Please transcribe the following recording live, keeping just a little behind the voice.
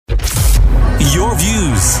Your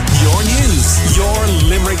views, your news, your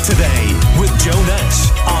Limerick Today with Joe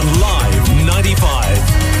Nash on Live 95.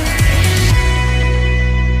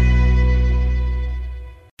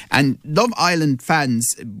 And Love Island fans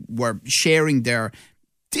were sharing their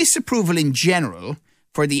disapproval in general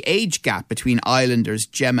for the age gap between Islanders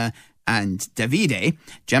Gemma and Davide.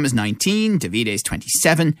 Gemma's 19, Davide's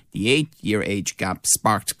 27. The 8-year age gap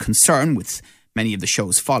sparked concern with many of the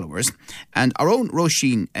show's followers. And our own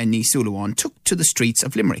Roisin Nisuluan took to the streets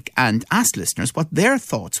of Limerick and asked listeners what their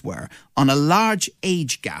thoughts were on a large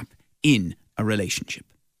age gap in a relationship.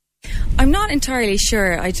 I'm not entirely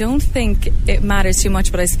sure. I don't think it matters too much,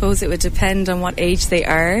 but I suppose it would depend on what age they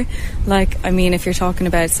are. Like, I mean, if you're talking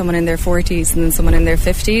about someone in their 40s and then someone in their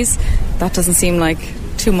 50s, that doesn't seem like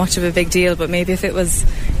too much of a big deal. But maybe if it was,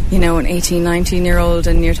 you know, an 18, 19-year-old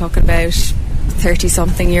and you're talking about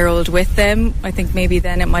 30-something-year-old with them, I think maybe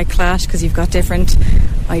then it might clash because you've got different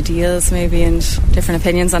ideals maybe and different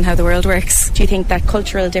opinions on how the world works. Do you think that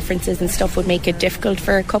cultural differences and stuff would make it difficult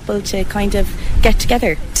for a couple to kind of get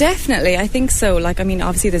together? Definitely, I think so. Like, I mean,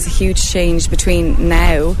 obviously there's a huge change between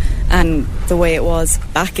now and the way it was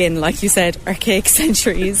back in, like you said, archaic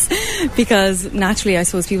centuries, because naturally I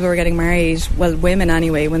suppose people were getting married, well, women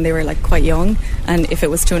anyway, when they were like quite young, and if it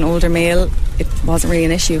was to an older male it wasn't really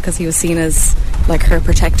an issue because he was seen as like her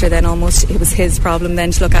protector then almost. It was his problem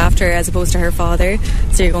then to look after as opposed to her father.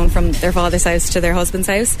 So you're going from their father's house to their husband's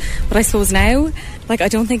house. But I suppose now, like, I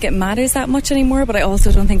don't think it matters that much anymore, but I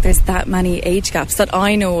also don't think there's that many age gaps that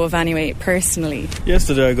I know of anyway, personally.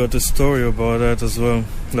 Yesterday I got a story about that as well.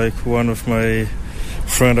 Like, one of my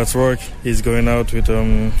friend at work, he's going out with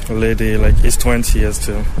a lady, like, he's 20 years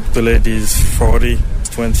still. The lady is 40,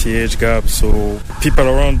 20 age gap, so people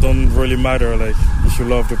around don't really matter. Like, if you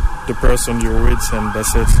love the person you're with, and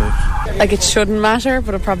that's it. Like, it shouldn't matter,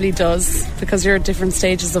 but it probably does, because you're at different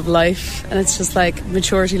stages of life, and it's just like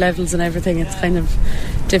maturity levels and everything. It's kind of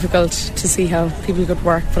difficult to see how people could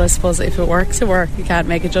work, but I suppose if it works, it works. You can't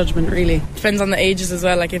make a judgment, really. Depends on the ages as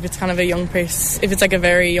well. Like, if it's kind of a young person, if it's like a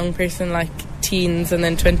very young person, like teens and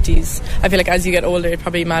then 20s, I feel like as you get older it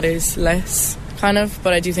probably matters less, kind of.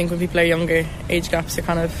 But I do think when people are younger, age gaps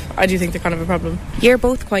are I do think they're kind of a problem. You're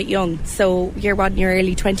both quite young, so you're what, in your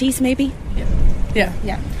early 20s maybe?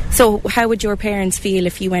 Yeah. So how would your parents feel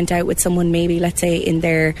if you went out with someone maybe, let's say, in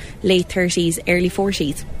their late 30s, early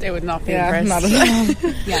 40s? They would not be impressed. Not at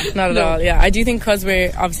all. Not at all. Yeah, I do think because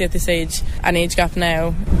we're obviously at this age, an age gap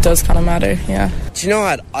now does kind of matter. Yeah. Do you know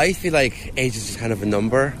what? I feel like age is just kind of a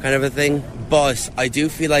number, kind of a thing. But I do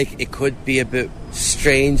feel like it could be a bit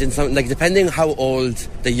strange and something, like, depending how old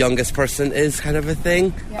the youngest person is, kind of a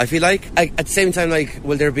thing. I feel like at the same time, like,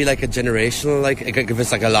 will there be like a generational, like, if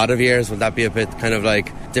it's like a lot of years, will that be a bit kind of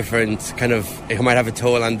like different, kind of, it might have a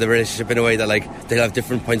toll on the relationship in a way that, like, they'll have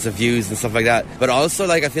different points of views and stuff like that. But also,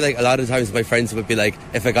 like, I feel like a lot of times my friends would be like,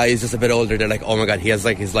 if a guy is just a bit older, they're like, oh my god, he has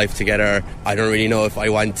like his life together, I don't really know if I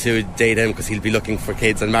want to date him because he'll be looking for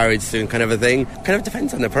kids and marriage soon, kind of a thing. Kind of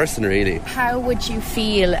depends on the person, really. How would you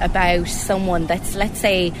feel about someone that's, let's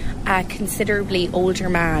say, a considerably older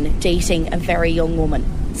man dating a very young woman?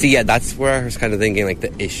 See, yeah, that's where I was kind of thinking, like,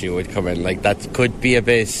 the issue would come in. Like, that could be a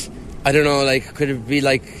bit, I don't know, like, could it be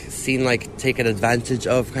like seen like taken advantage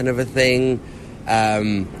of, kind of a thing?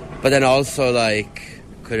 But then also, like,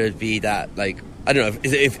 could it be that, like, I don't know,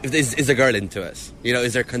 is a girl into it? You know,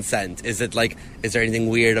 is there consent? Is it like, is there anything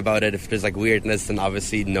weird about it? If there's like weirdness, then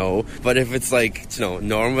obviously no. But if it's like, you know,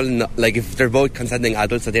 normal, like if they're both consenting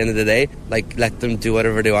adults at the end of the day, like, let them do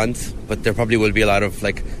whatever they want. But there probably will be a lot of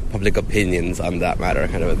like public opinions on that matter,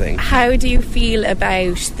 kind of a thing. How do you feel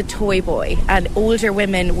about the toy boy and older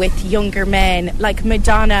women with younger men, like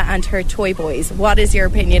Madonna and her toy boys? What is your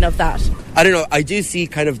opinion of that? I don't know. I do see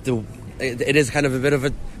kind of it is kind of a bit of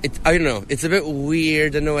a, I don't know, it's a bit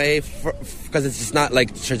weird in a way because it's just not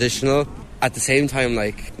like traditional. At the same time,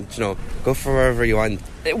 like, you know, go for wherever you want.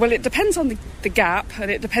 Well, it depends on the gap,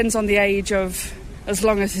 and it depends on the age of, as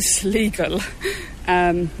long as it's legal.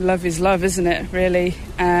 Love is love, isn't it, really?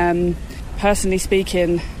 Personally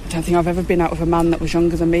speaking, I don't think I've ever been out with a man that was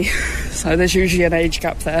younger than me, so there's usually an age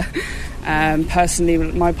gap there. Personally,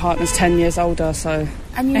 my partner's 10 years older, so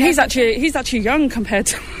and he's actually young compared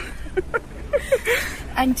to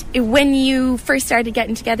And when you first started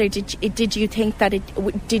getting together, did you think that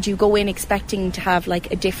did you go in expecting to have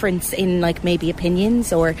like a difference in like maybe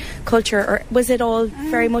opinions or culture, or was it all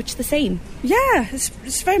very much the same? Yeah,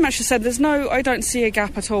 it's very much the same. I don't see a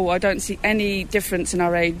gap at all. I don't see any difference in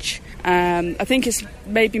our age. I think it's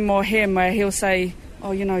maybe more him where he'll say,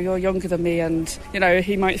 oh, you know, you're younger than me, and, you know,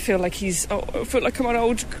 he might feel like I feel like I'm an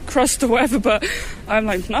old crust or whatever, but I'm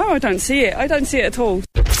like, no, I don't see it at all.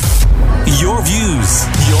 Your views,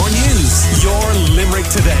 your news, your Limerick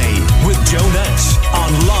Today